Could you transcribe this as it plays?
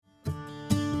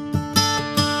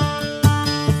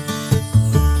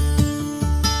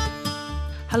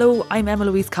Hello, I'm Emma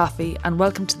Louise Coffey and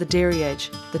welcome to The Dairy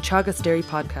Edge, the Teagasc Dairy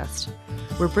podcast.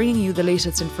 We're bringing you the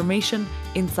latest information,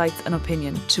 insights and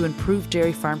opinion to improve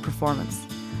dairy farm performance.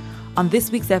 On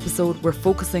this week's episode, we're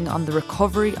focusing on the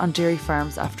recovery on dairy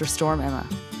farms after Storm Emma.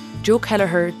 Joe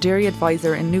Kelleher, dairy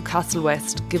advisor in Newcastle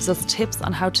West, gives us tips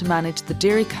on how to manage the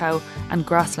dairy cow and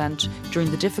grassland during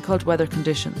the difficult weather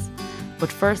conditions.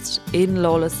 But first, Aidan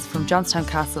Lawless from Johnstown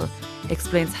Castle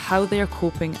explains how they are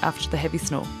coping after the heavy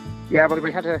snow. Yeah, well,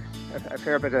 we had a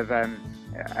fair bit of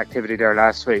activity there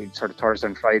last week. Sort of Thursday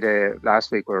and Friday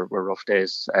last week were rough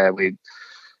days. It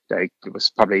was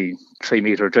probably 3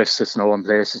 metre drifts of snow in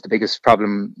places. The biggest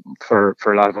problem for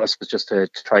a lot of us was just to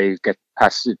try get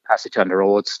passage on the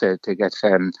roads to get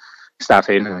staff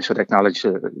in. And I should acknowledge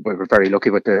we were very lucky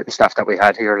with the staff that we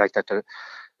had here, like that.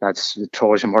 That's the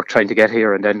Trojan work trying to get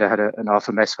here, and then they had an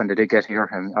awful mess when they did get here.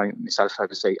 And I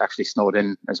was actually snowed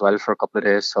in as well for a couple of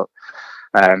days. So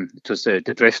it was the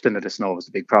drifting of the snow was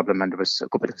the big problem, and there was a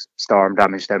couple of storm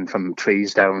damage then from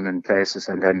trees down in places,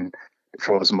 and then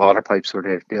frozen water pipes were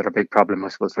the other big problem, I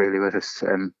suppose, really with us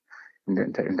in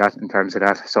terms of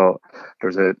that. So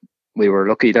we were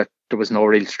lucky that there was no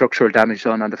real structural damage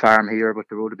done on the farm here, but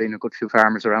there would have been a good few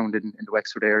farmers around in the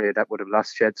Wexford area that would have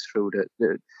lost sheds through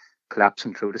the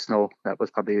collapsing through the snow. That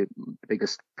was probably the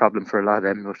biggest problem for a lot of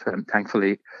them, but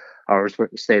thankfully ours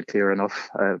stayed clear enough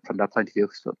from that point of view.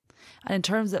 So. And in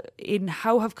terms of, Aidan,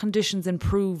 how have conditions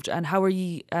improved and how are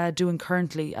you doing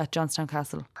currently at Johnstown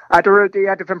Castle?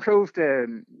 They've improved.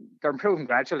 They're improving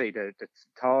gradually. The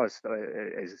thaw is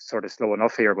sort of slow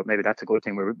enough here, but maybe that's a good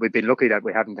thing. We've been lucky that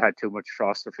we haven't had too much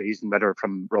frost or freezing weather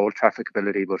from road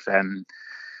trafficability, but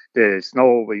the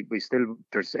snow, we still,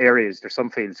 there's some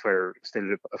fields where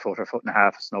still a foot or foot and a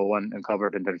half of snow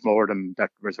uncovered, and there's more of them that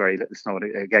was very little snow,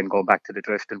 again going back to the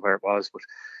drift and where it was. But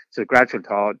it's a gradual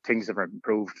thaw. Things have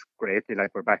improved greatly,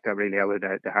 like we're back really out of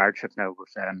the hardship now.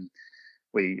 But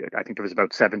I think there was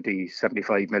about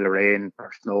 75 mil of rain or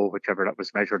snow, whichever that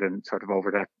was measured in sort of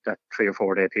over that 3 or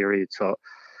 4 day period. So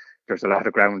there's a lot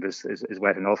of ground is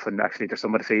wet enough, and actually there's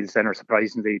some of the fields then are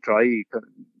surprisingly dry.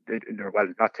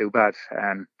 They're not too bad,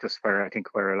 just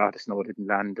where a lot of snow didn't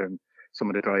land, and some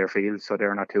of the drier fields, so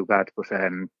they're not too bad. But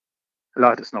a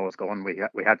lot of the snow is gone.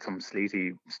 We had some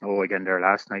sleety snow again there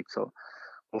last night, so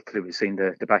hopefully we've seen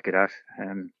the back of that.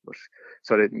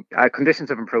 So the conditions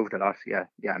have improved a lot. Yeah.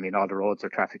 I mean, all the roads are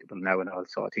trafficable now and all,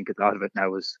 so I think a lot of it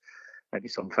now is maybe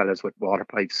some fellas with water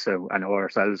pipes. So I know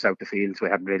ourselves out the fields, we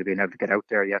haven't really been able to get out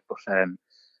there yet, but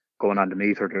going on the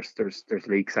meter, there's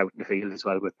leaks out in the field as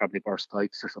well with probably burst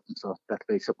pipes or something. So that'll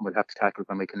be something we'll have to tackle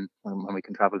when we can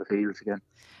travel the fields again.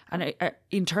 And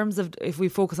in terms of, if we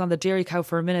focus on the dairy cow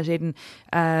for a minute, Aidan,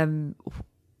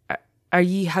 are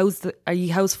you housed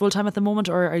full time at the moment,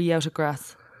 or are you out at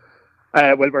grass?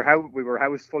 Well, we were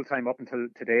housed full time up until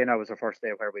today. Now was our first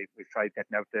day where we've tried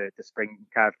getting out the spring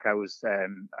calf cows.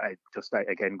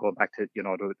 Again going back to,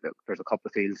 there's a couple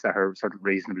of fields that are sort of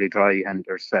reasonably dry, and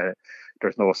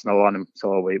there's no snow on them.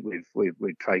 So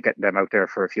we tried getting them out there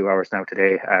for a few hours now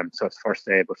today. So it's the first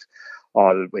day, but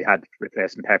we had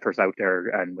replacement heifers out there,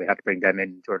 and we had to bring them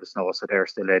in during the snow, so they're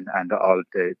still in, and all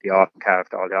the autumn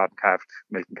calved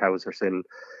milking cows are still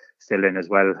in as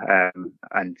well.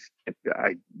 And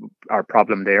our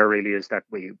problem there really is that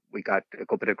we got a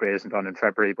good bit of grazing done in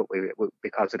February, but we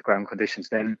because of the ground conditions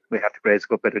then, we have to graze a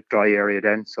good bit of dry area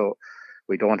then. So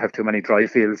we don't have too many dry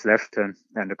fields left, and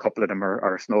a couple of them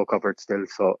are snow covered still.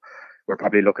 So we're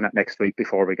probably looking at next week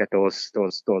before we get those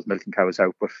milking cows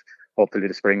out. But hopefully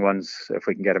the spring ones, if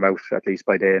we can get them out at least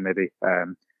by day, maybe.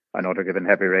 I know they're giving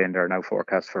heavy rain. They're now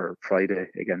forecast for Friday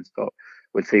again. So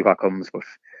we'll see what comes, but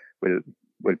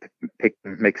we'll pick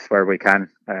and mix where we can,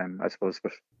 I suppose.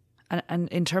 But and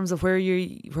in terms of where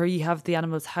you have the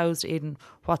animals housed, Aidan,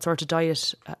 what sort of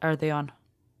diet are they on?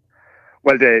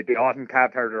 Well, the autumn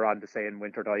calf herd are on the same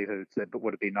winter diet that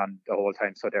would have been on the whole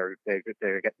time. So they're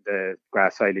getting the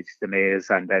grass silage, the maize,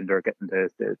 and then they're getting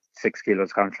the 6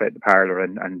 kilos concentrate in the parlour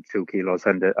and 2 kilos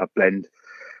and a blend.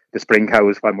 The spring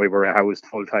cows, when we were housed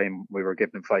full time, we were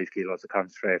giving them 5 kilos of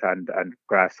concentrate and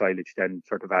grass silage, then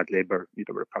sort of ad lib, or they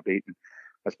were probably eating,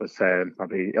 I suppose,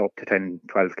 probably up to 10,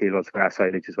 12 kilos of grass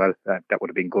silage as well. That would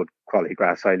have been good quality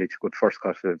grass silage, good first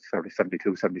cut of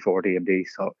 72, 74 DMD.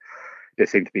 So they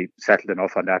seem to be settled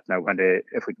enough on that now. When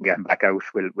if we can get them back out,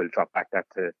 we'll drop back that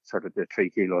to sort of the 3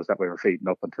 kilos that we were feeding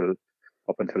up until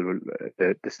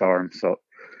the storm. So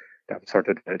that's sort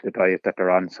of the diet that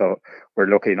they're on. So we're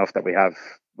lucky enough that we have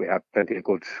plenty of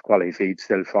good quality feed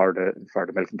still for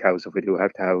the milking cows if we do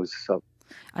have to house. So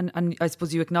And I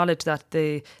suppose you acknowledge that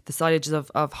the silage is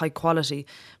of high quality,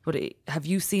 but have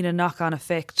you seen a knock-on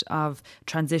effect of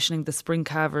transitioning the spring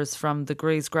calvers from the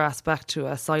grazed grass back to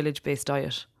a silage-based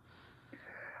diet?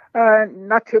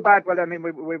 Not too bad. Well, I mean,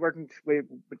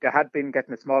 they had been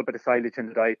getting a small bit of silage in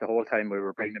the diet the whole time. We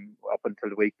were bringing them up until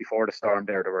the week before the storm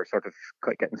there. They were sort of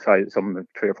getting some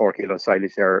 3 or 4 kilos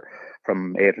silage there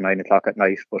from 8 or 9 o'clock at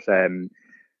night. But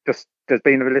just there's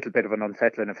been a little bit of an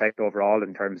unsettling effect overall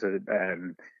in terms of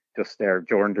just there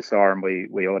during the storm.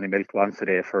 We only milked once a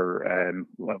day for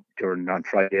during on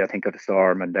Friday, I think, of the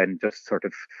storm, and then just sort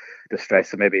of the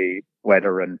stress of maybe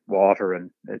weather and water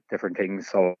and different things.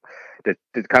 So the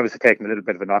cows are taking a little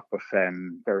bit of a knock, but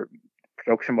they're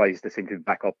production wise they seem to be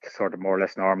back up to sort of more or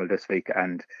less normal this week.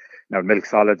 And now milk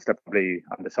solids, they're probably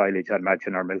on the silage. I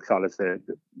imagine our milk solids they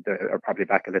are probably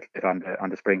back a little bit on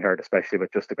the spring herd, especially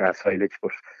with just the grass silage,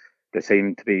 but they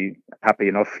seem to be happy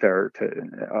enough. They're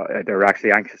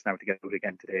actually anxious now to get out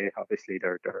again today. Obviously,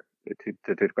 they're to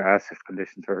the grass if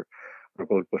conditions are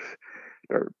good, but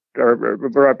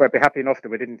we're happy enough that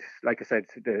we didn't, like I said,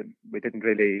 we didn't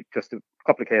really, just a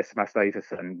couple of cases of mastitis,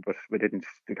 but we didn't.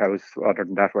 The cows, other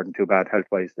than that, weren't too bad health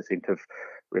wise. They seem to have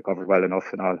recovered well enough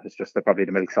and all. It's just that probably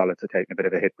the milk solids are taking a bit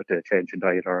of a hit with the change in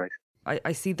diet. All right.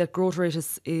 I see that growth rate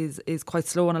is quite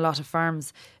slow on a lot of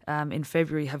farms in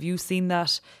February. Have you seen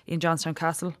that in Johnstown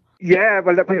Castle? Yeah,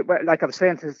 well, like I was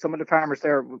saying to some of the farmers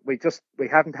there, we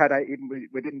haven't had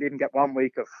we didn't even get 1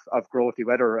 week of growthy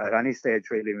weather at any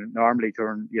stage really. Normally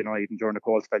during even during the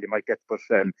cold spell you might get, but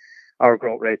our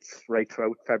growth rates right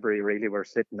throughout February really were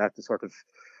sitting at the sort of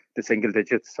the single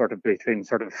digits, sort of between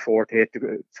sort of 4 to 8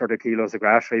 sort of kilos of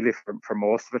grass really for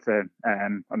most of it,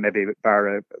 and maybe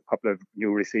bar a couple of new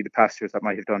reseeded pastures that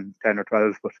might have done 10 or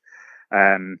 12, but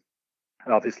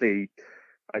obviously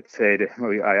I'd say that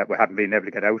we haven't been able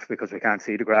to get out because we can't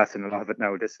see the grass in a lot of it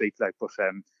now this week. But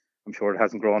I'm sure it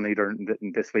hasn't grown either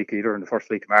in this week either in the first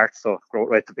week of March. So growth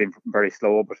rates have been very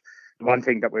slow. But the one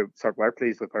thing that we're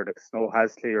pleased with, where the snow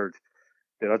has cleared,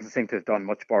 there doesn't seem to have done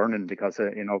much burning because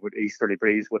with easterly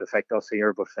breeze would affect us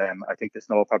here. But I think the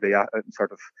snow probably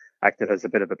sort of acted as a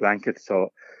bit of a blanket. So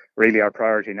really our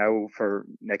priority now for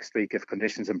next week, if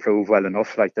conditions improve well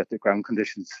enough, like that the ground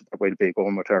conditions, we'll be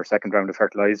going with our second round of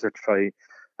fertilizer to try.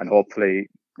 And hopefully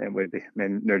we'll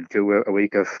do a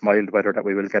week of mild weather that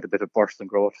we will get a bit of burst and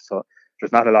growth. So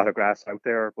there's not a lot of grass out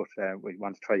there, but we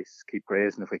want to try to keep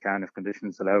grazing if we can, if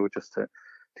conditions allow, just to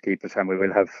keep it. And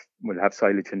we'll have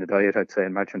silage in the diet, I'd say,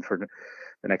 imagine for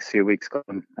the next few weeks,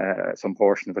 coming, some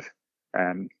portion of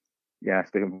it.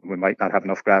 We might not have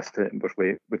enough grass but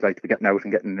we'd like to be getting out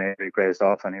and getting grazed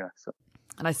off anyway. So.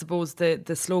 And I suppose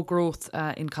the slow growth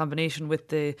in combination with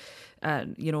the,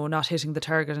 not hitting the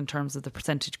target in terms of the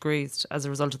percentage grazed as a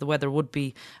result of the weather would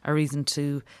be a reason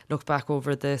to look back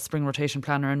over the spring rotation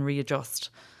planner and readjust.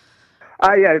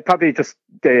 Yeah, probably just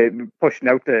pushing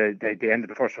out the end of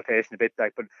the first rotation a bit.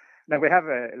 But now we have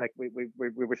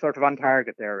we were sort of on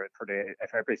target there for the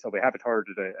February, so we have a third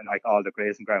of all the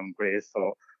grazing ground grazed.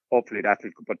 So hopefully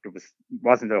but there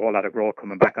wasn't a whole lot of growth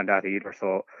coming back on that either.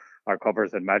 So our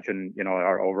covers, imagine,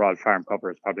 our overall farm cover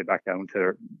is probably back down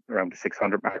to around the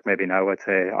 600 mark maybe now, I'd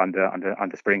say, on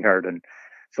the spring herd, and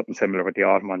something similar with the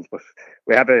autumn ones. But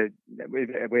we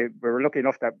were lucky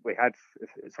enough that we had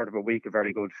sort of a week of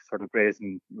very good sort of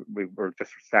grazing. We were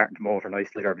just starting to motor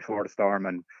nicely there before the storm,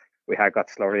 and we had got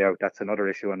slurry out. That's another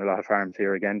issue on a lot of farms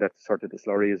here again, that sort of the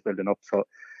slurry is building up. So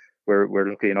we're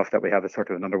lucky enough that we have a sort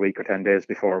of another week or 10 days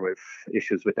before we've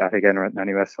issues with that again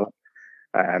anyway. So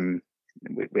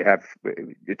we have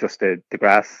just the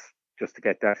grass, just to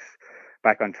get that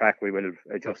back on track. We will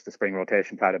adjust the spring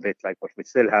rotation plan a bit, but we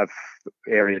still have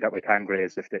area that we can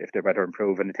graze if the weather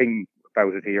improve. And the thing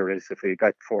about it here is, if we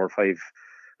get 4 or 5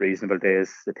 reasonable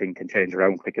days, the thing can change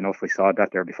around quick enough. We saw that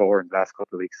there before in the last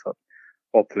couple of weeks. So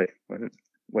hopefully,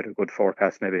 with a good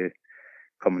forecast, maybe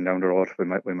coming down the road,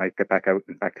 we might get back out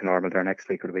and back to normal there next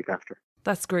week or the week after.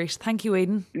 That's great. Thank you,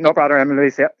 Aidan. No bother,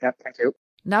 Emily. Yeah, thank you.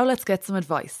 Now let's get some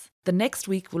advice. The next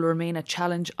week will remain a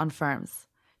challenge on farms.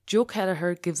 Joe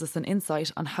Kelleher gives us an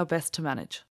insight on how best to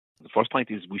manage. The first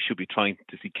point is we should be trying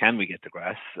to see, can we get the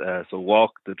grass? So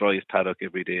walk the driest paddock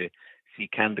every day. See,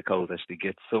 can the cows actually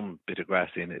get some bit of grass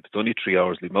in? If it's only 3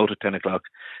 hours, leave them out at 10 o'clock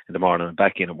in the morning and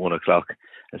back in at 1 o'clock,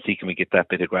 and see, can we get that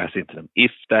bit of grass into them?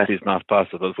 If that is not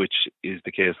possible, which is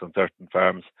the case on certain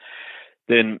farms,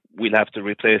 then we'll have to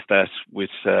replace that with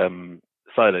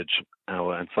silage.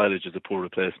 And silage is a poor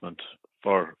replacement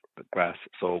for grass,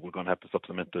 so we're going to have to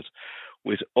supplement it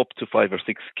with up to 5 or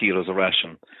 6 kilos of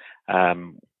ration.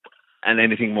 And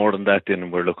anything more than that, then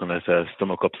we're looking at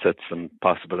stomach upsets and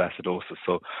possible acidosis.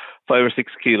 So 5 or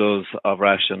 6 kilos of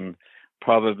ration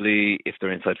probably, if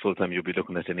they're inside full-time, you'll be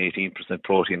looking at an 18%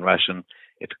 protein ration.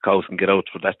 If the cows can get out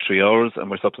for that 3 hours, and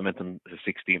we're supplementing, a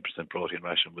 16% protein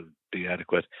ration will be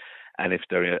adequate. And if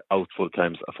they're out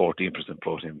full-time, a 14%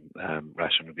 protein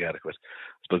ration will be adequate.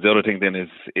 But the other thing then is,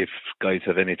 if guys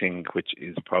have anything, which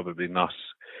is probably not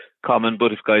common,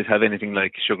 but if guys have anything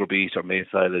like sugar beet or maize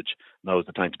silage, now is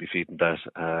the time to be feeding that,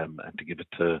 and to give it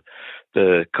to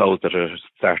the cows that are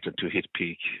starting to hit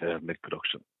peak milk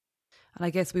production. And I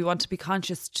guess we want to be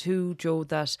conscious too, Joe,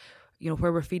 that, you know,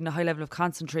 where we're feeding a high level of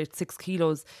concentrate, 6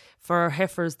 kilos, for our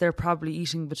heifers, they're probably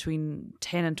eating between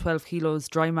 10 and 12 kilos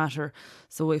dry matter.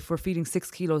 So if we're feeding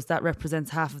 6 kilos, that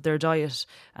represents half of their diet.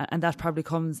 And that probably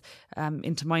comes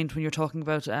into mind when you're talking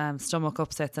about stomach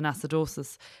upsets and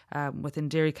acidosis within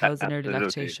dairy cows in early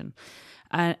lactation.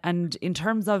 And in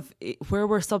terms of where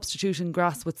we're substituting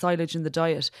grass with silage in the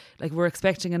diet, like, we're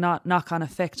expecting a knock-on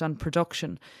effect on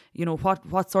production. You know,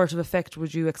 what sort of effect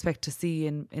would you expect to see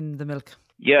in the milk?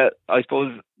 Yeah, I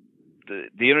suppose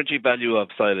the energy value of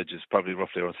silage is probably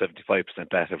roughly around 75%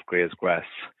 that of grazed grass.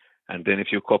 And then if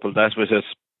you couple that with it,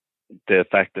 the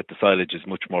fact that the silage is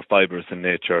much more fibrous in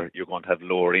nature, you're going to have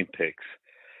lower intakes.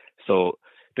 So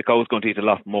the cow's going to eat a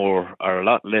lot more or a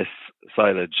lot less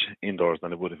silage indoors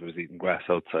than it would if it was eating grass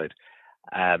outside.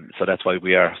 So that's why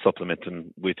we are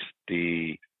supplementing with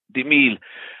the meal.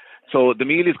 So the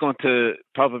meal is going to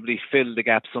probably fill the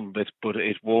gap some bit, but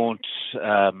it won't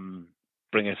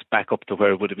bring us back up to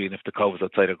where it would have been if the cow was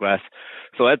outside of grass.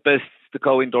 So at best, the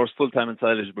cow indoors full-time in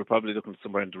silage, we're probably looking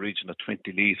somewhere in the region of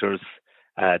 20 litres,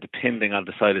 depending on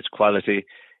the silage quality.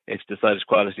 If the silage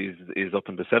quality is up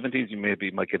in the 70s,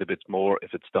 you might get a bit more.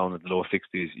 If it's down in the low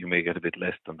 60s, you may get a bit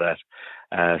less than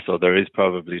that. So there is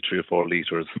probably 3 or 4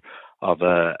 litres of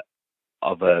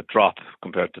a drop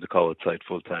compared to the cow outside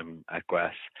full-time at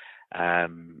grass.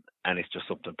 And it's just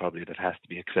something probably that has to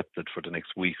be accepted for the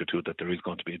next week or two, that there is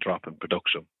going to be a drop in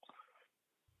production.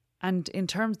 And in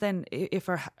terms then, if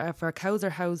our cows are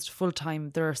housed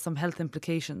full-time, there are some health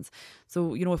implications.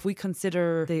 So, you know, if we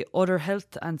consider the udder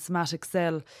health and somatic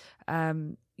cell,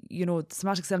 you know, the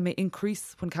somatic cell may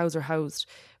increase when cows are housed.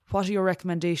 What are your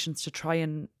recommendations to try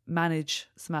and manage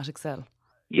somatic cell?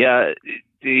 Yeah,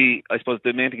 I suppose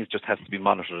the main thing is just has to be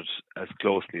monitored as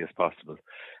closely as possible.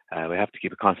 We have to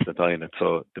keep a constant eye on it.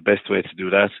 So the best way to do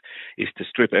that is to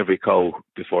strip every cow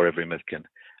before every milking.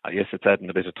 Yes, it's adding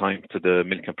a bit of time to the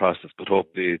milking process, but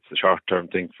hopefully it's a short-term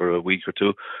thing for a week or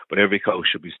two. But every cow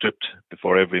should be stripped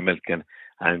before every milking,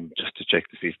 and just to check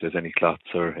to see if there's any clots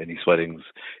or any swellings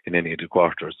in any of the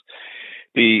quarters.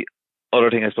 The other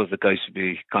thing I suppose that guys should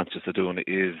be conscious of doing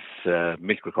is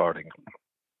milk recording.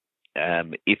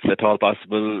 If at all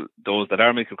possible, those that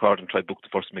are milk recording, try to book the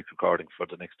first milk recording for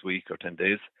the next week or 10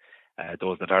 days.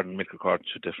 Those that aren't milk recording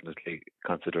should definitely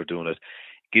consider doing it.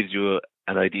 Gives you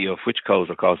an idea of which cows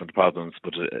are causing the problems,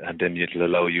 and then it'll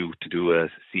allow you to do a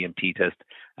CMT test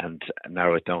and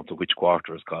narrow it down to which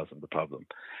quarter is causing the problem.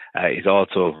 It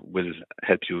also will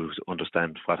help you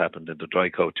understand what happened in the dry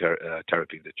cow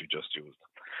therapy that you just used.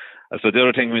 So the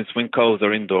other thing is, when cows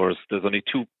are indoors, there's only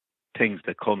 2 things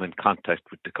that come in contact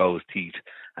with the cow's teat,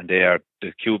 and they are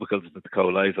the cubicles that the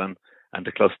cow lies on and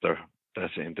the cluster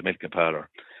that's in the milking parlour.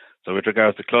 So with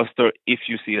regards to cluster, if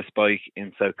you see a spike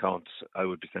in cell count, I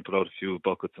would be saying put out a few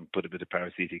buckets and put a bit of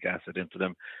paracetic acid into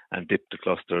them and dip the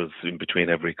clusters in between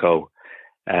every cow.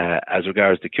 As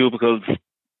regards to cubicles,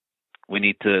 we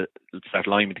need to start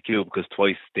liming the cubicles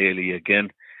twice daily again,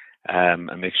 and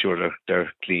make sure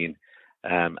they're clean.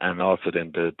 And also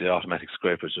then the automatic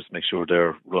scrapers, just make sure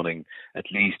they're running at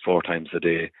least 4 times a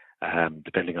day.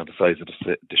 Depending on the size of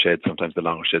the shed, sometimes the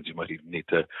longer sheds you might even need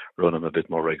to run them a bit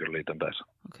more regularly than that.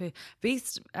 Okay,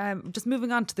 just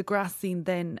moving on to the grass scene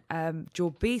then,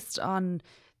 Joe, based on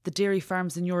the dairy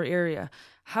farms in your area,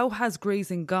 how has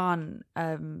grazing gone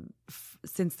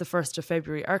since the 1st of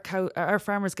February? Are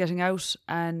farmers getting out,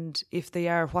 and if they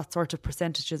are, what sort of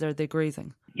percentages are they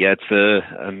grazing? Yeah, it's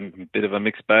a bit of a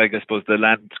mixed bag. I suppose the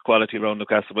land quality around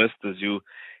Newcastle West, as you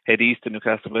head east to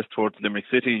Newcastle West towards Limerick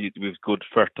City, we've good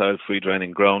fertile,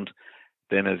 free-draining ground.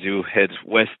 Then as you head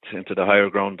west into the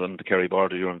higher ground on the Kerry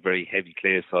border, you're on very heavy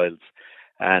clay soils.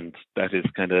 And that is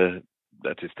telling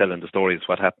the story of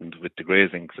what happened with the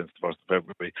grazing since the 1st of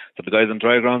February. So the guys on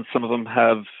dry ground, some of them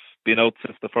have been out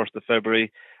since the 1st of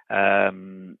February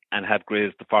and have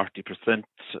grazed the 40%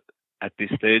 at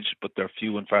this stage, but they're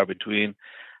few and far between.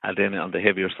 And then on the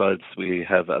heavier sides, we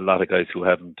have a lot of guys who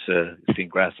haven't seen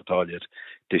grass at all yet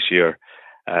this year.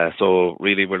 So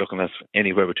really we're looking at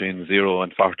anywhere between 0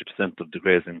 and 40% of the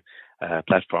grazing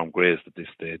platform grazed at this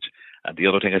stage. And the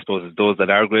other thing I suppose is those that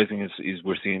are grazing is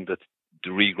we're seeing that the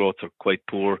regrowths are quite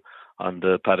poor on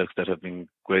the paddocks that have been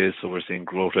grazed. So we're seeing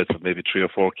growth rates of maybe 3 or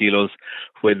 4 kilos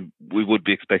when we would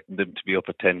be expecting them to be up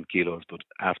at 10 kilos. But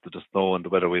after the snow and the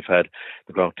weather we've had,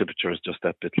 the ground temperature is just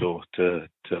that bit low to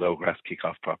allow grass to kick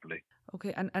off properly.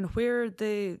 Okay, and where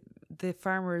the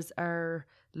farmers are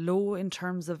low in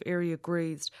terms of area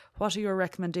grazed, what are your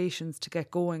recommendations to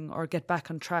get going or get back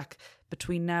on track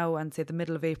between now and, say, the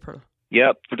middle of April?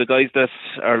 Yeah, for the guys that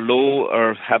are low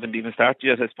or haven't even started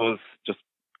yet, I suppose just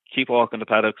keep walking the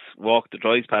paddocks, walk the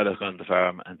dries paddock on the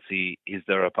farm and see, is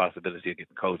there a possibility of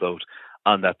getting cows out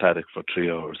on that paddock for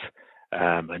 3 hours?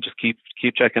 And just keep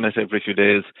checking it every few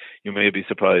days. You may be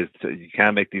surprised. You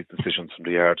can make these decisions from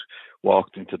the yard,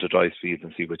 walk into the dry fields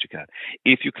and see what you can.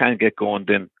 If you can't get going,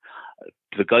 then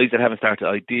the guys that haven't started,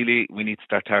 ideally, we need to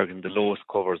start targeting the lowest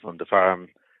covers on the farm.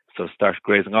 So start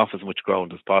grazing off as much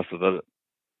ground as possible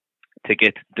to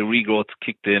get the regrowth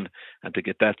kicked in and to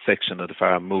get that section of the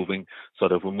farm moving so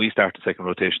that when we start the second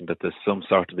rotation that there's some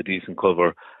sort of a decent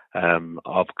cover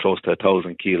of close to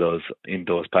 1,000 kilos in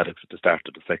those paddocks at the start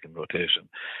of the second rotation.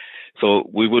 So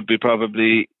we would be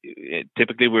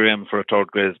typically we're aiming for a third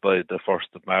graze by the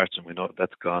 1st of March, and we know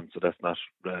that's gone, so that's not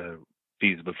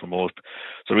feasible for most.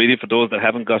 So really for those that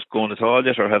haven't got going at all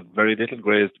yet or have very little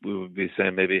grazed, we would be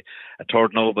saying maybe a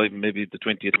third now by maybe the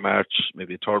 20th of March,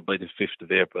 maybe a third by the 5th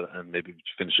of April, and maybe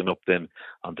finishing up then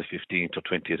on the 15th or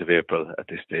 20th of April at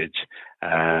this stage.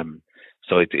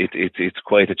 So it's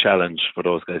quite a challenge for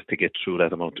those guys to get through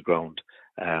that amount of ground.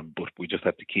 But we just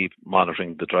have to keep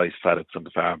monitoring the dry paddocks on the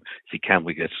farm, see can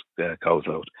we get cows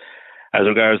out. As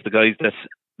regards the guys that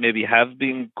maybe have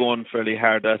been going fairly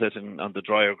hard at it and on the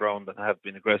drier ground and have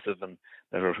been aggressive and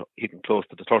that are hitting close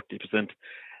to the 30%,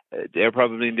 they're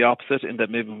probably in the opposite in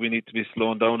that maybe we need to be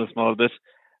slowing down a small bit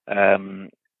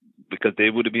because they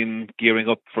would have been gearing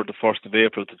up for the 1st of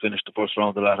April to finish the first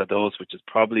round, a lot of those, which is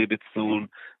probably a bit soon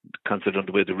considering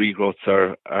the way the regrowths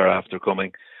are after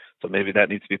coming. So maybe that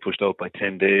needs to be pushed out by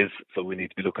 10 days. So we need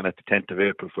to be looking at the 10th of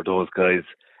April for those guys,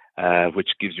 which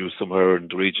gives you somewhere in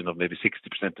the region of maybe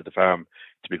 60% of the farm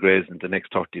to be grazed in the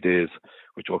next 30 days,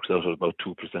 which works out at about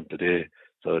 2% a day.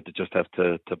 So they just have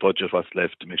to budget what's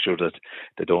left to make sure that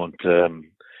they don't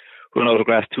run out of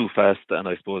grass too fast. And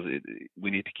I suppose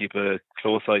we need to keep a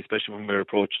close eye, especially when we're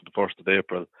approaching the 1st of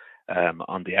April,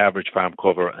 on the average farm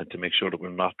cover and to make sure that we're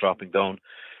not dropping down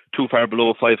too far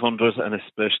below 500 and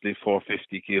especially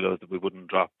 450 kilos, that we wouldn't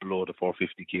drop below the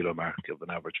 450 kilo mark of an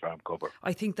average farm cover.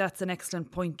 I think that's an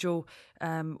excellent point, Joe.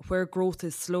 Where growth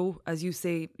is slow, as you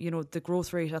say, the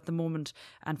growth rate at the moment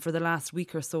and for the last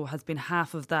week or so has been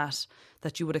half of that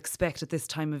you would expect at this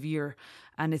time of year.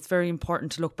 And it's very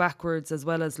important to look backwards as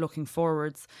well as looking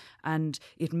forwards. And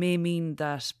it may mean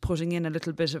that putting in a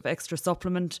little bit of extra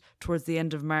supplement towards the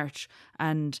end of March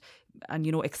and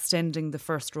extending the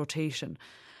first rotation.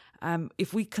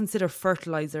 If we consider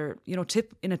fertiliser,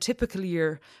 in a typical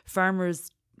year,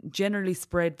 farmers generally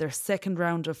spread their second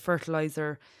round of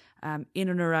fertiliser in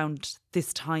and around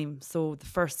this time, so the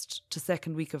 1st to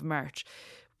 2nd week of March.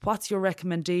 What's your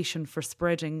recommendation for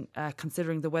spreading,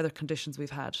 considering the weather conditions we've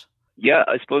had? Yeah,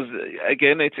 I suppose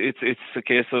again it's a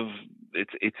case of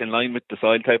it's in line with the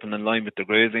soil type and in line with the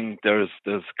grazing. There's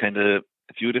kind of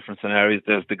a few different scenarios.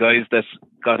 There's the guys that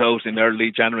got out in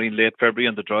early January and late February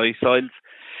on the dry soils.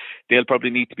 They'll probably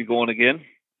need to be going again.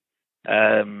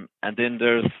 And then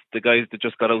there's the guys that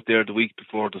just got out there the week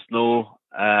before the snow.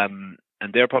 And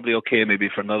they're probably okay maybe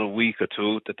for another week or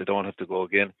two that they don't have to go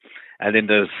again. And then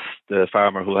there's the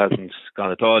farmer who hasn't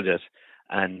gone at all yet.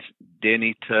 And they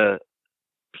need to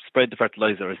spread the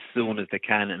fertiliser as soon as they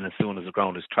can and as soon as the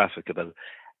ground is trafficable.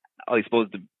 I suppose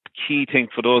the key thing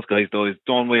for those guys, though, is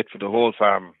don't wait for the whole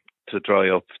farm to dry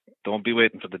up. Don't be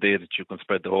waiting for the day that you can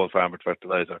spread the whole farm with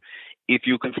fertiliser. If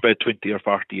you can spread 20 or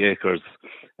 40 acres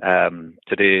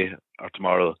today or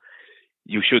tomorrow,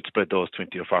 you should spread those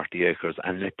 20 or 40 acres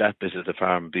and let that bit of the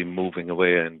farm be moving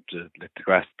away and let the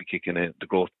grass be kicking in, the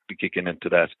growth be kicking into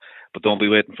that. But don't be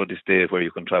waiting for this day where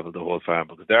you can travel the whole farm,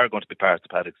 because there are going to be parts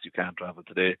of paddocks you can't travel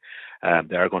today.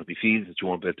 There are going to be fields that you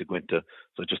won't be able to go into.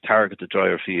 So just target the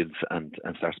drier fields and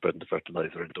start spreading the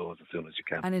fertiliser in those as soon as you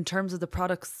can. And in terms of the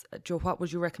products, Joe, what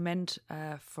would you recommend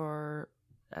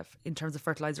in terms of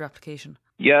fertiliser application?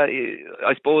 Yeah,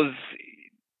 I suppose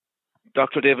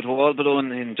Dr. David Walbelow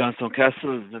in Johnstown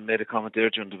Castle made a comment there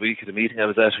during the week at the meeting I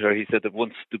was at where he said that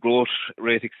once the growth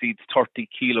rate exceeds 30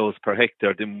 kilos per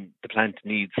hectare, then the plant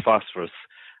needs phosphorus.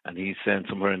 And he's saying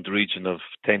somewhere in the region of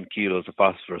 10 kilos of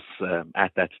phosphorus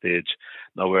at that stage.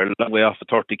 Now, we're a long way off of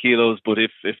 30 kilos, but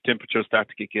if temperatures start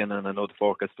to kick in, and I know the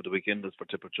forecast for the weekend is for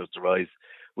temperatures to rise,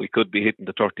 we could be hitting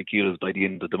the 30 kilos by the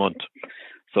end of the month.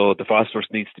 So the phosphorus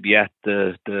needs to be at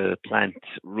the plant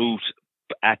root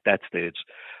at that stage.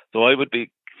 So I would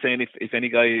be saying if any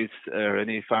guys or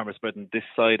any farmers spreading this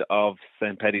side of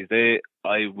St. Paddy's Day,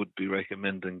 I would be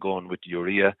recommending going with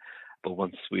urea. But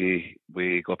once we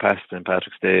go past St.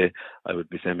 Patrick's Day, I would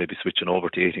be saying maybe switching over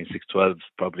to 18-6-12,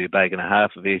 probably a bag and a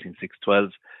half of 18-6-12,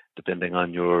 depending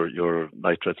on your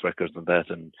nitrates records and that.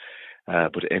 And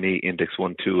but any index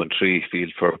 1, 2, and 3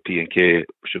 field for P&K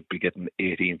should be getting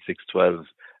 18-6-12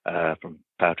 from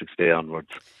Patrick's Day onwards.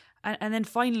 And then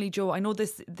finally, Joe, I know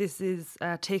this is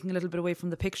taking a little bit away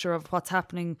from the picture of what's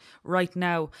happening right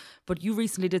now, but you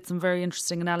recently did some very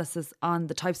interesting analysis on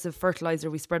the types of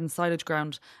fertiliser we spread in silage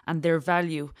ground and their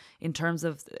value in terms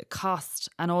of cost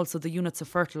and also the units of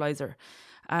fertiliser.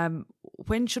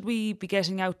 When should we be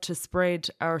getting out to spread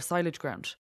our silage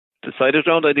ground? The silage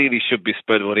ground ideally should be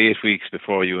spread about 8 weeks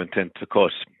before you intend to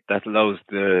cut. That allows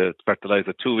the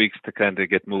fertiliser 2 weeks to kind of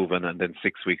get moving and then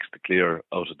 6 weeks to clear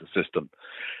out of the system.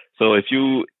 So if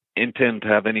you intend to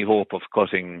have any hope of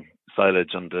cutting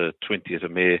silage on the 20th of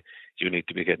May, you need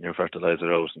to be getting your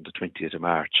fertiliser out on the 20th of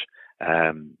March.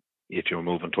 If you're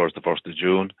moving towards the 1st of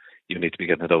June, you need to be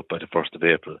getting it out by the 1st of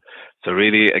April. So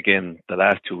really, again, the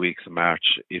last 2 weeks of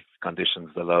March, if conditions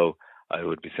allow, I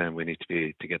would be saying we need to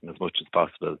be getting as much as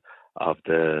possible of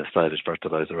the silage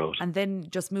fertiliser out. And then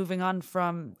just moving on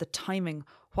from the timing,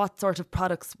 what sort of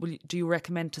products do you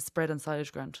recommend to spread on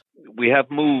silage ground? We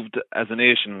have moved as a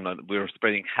nation, we're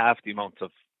spreading half the amount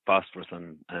of phosphorus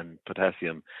and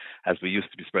potassium as we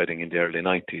used to be spreading in the early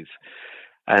 90s.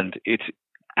 And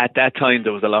at that time,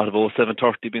 there was a lot of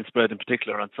 0730 being spread, in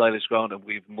particular on silage ground, and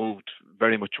we've moved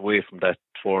very much away from that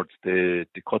towards the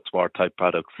cutsward type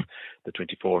products, the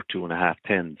 24, 2.5,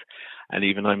 10s. And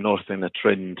even I'm noticing a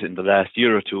trend in the last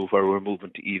year or two where we're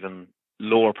moving to even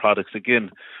lower products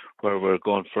again, where we're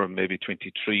going from maybe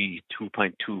 23,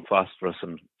 2.2 phosphorus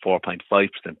and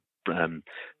 4.5%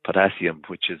 potassium,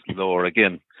 which is lower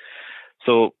again.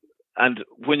 So, and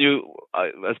when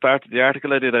as part of the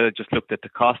article I did, I just looked at the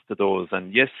cost of those,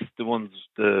 and yes,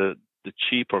 the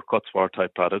cheaper cutsward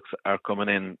type products are coming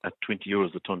in at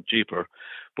 €20 a tonne cheaper,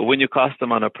 but when you cost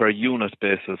them on a per unit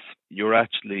basis, you're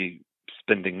actually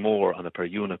spending more on a per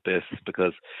unit basis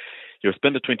because you're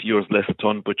spending €20 less a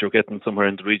tonne, but you're getting somewhere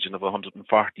in the region of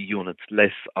 140 units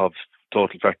less of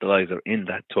total fertiliser in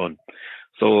that tonne.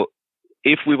 So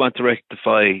if we want to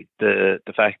rectify the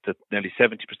fact that nearly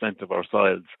 70% of our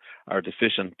soils are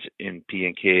deficient in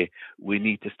P&K, we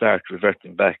need to start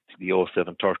reverting back to the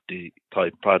 0730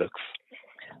 type products.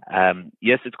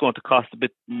 Yes, it's going to cost a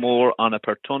bit more on a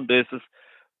per tonne basis,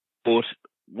 but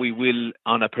we will,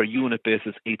 on a per unit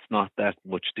basis, it's not that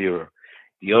much dearer.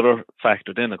 The other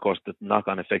factor then, of course, the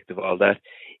knock-on effect of all that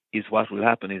is what will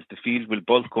happen is the field will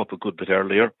bulk up a good bit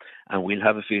earlier, and we'll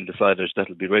have a field of silage that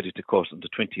will be ready to cut on the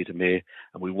 20th of May,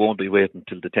 and we won't be waiting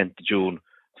until the 10th of June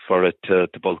for it to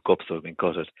bulk up so we can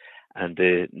cut it. And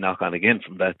the knock-on again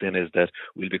from that then is that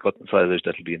we'll be cutting silage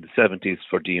that will be in the 70s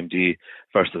for DMD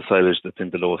versus silage that's in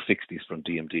the low 60s from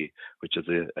DMD, which is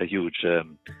a huge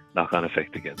knock-on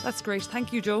effect again. That's great.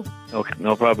 Thank you, Joe. Okay,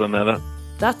 no problem, Ella.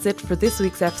 That's it for this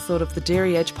week's episode of the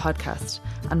Dairy Edge podcast,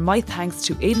 and my thanks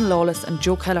to Aidan Lawless and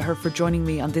Joe Kelleher for joining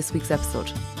me on this week's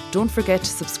episode. Don't forget to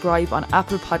subscribe on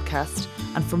Apple Podcast,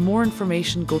 and for more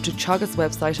information go to Teagasc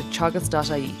website at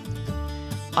teagasc.ie.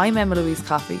 I'm Emma Louise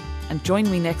Coffey, and join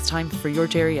me next time for your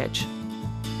Dairy Edge.